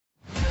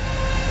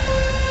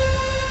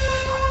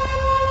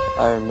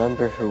I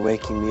remember her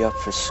waking me up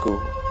for school.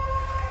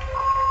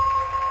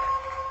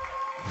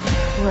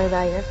 What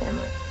about your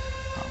family?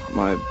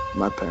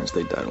 My parents,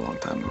 they died a long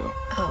time ago.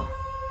 Oh.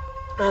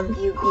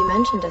 You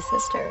mentioned a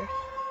sister.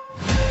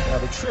 Now,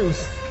 the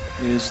truth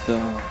is the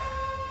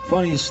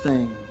funniest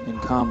thing in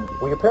comedy.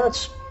 Were your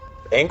parents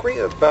angry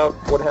about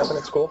what happened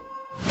at school?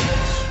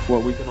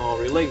 What we can all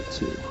relate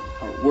to.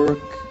 Our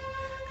work,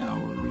 our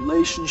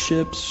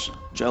relationships,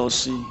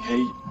 jealousy,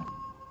 hate,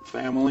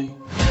 family.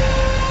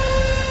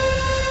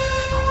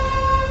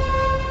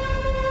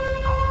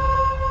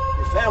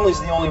 Your family's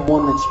the only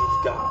one that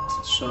you've got.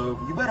 So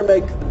you better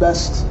make the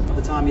best of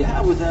the time you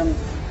have with them,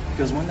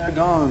 because when they're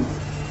gone,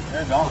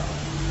 they're gone.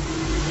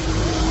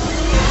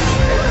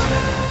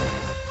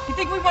 You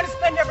think we want to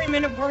spend every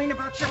minute worrying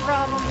about your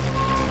problems?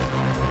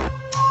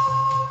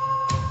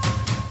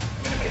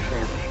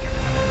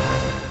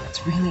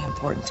 It's really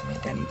important to me,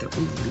 Denny, that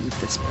we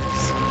leave this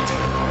place.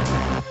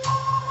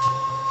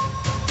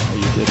 Are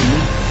you kidding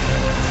me?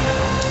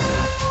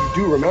 You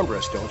do remember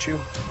us, don't you?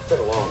 It's been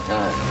a long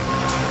time.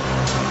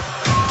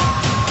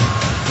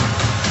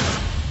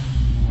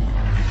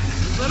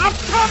 But I'm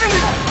coming!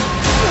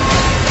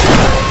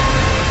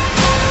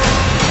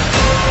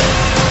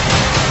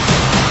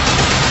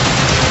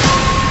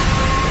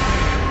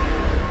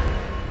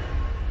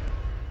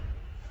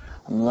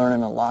 I'm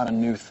learning a lot of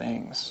new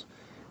things.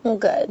 Well,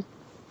 good.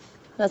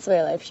 That's the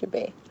way life should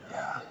be.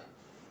 Yeah.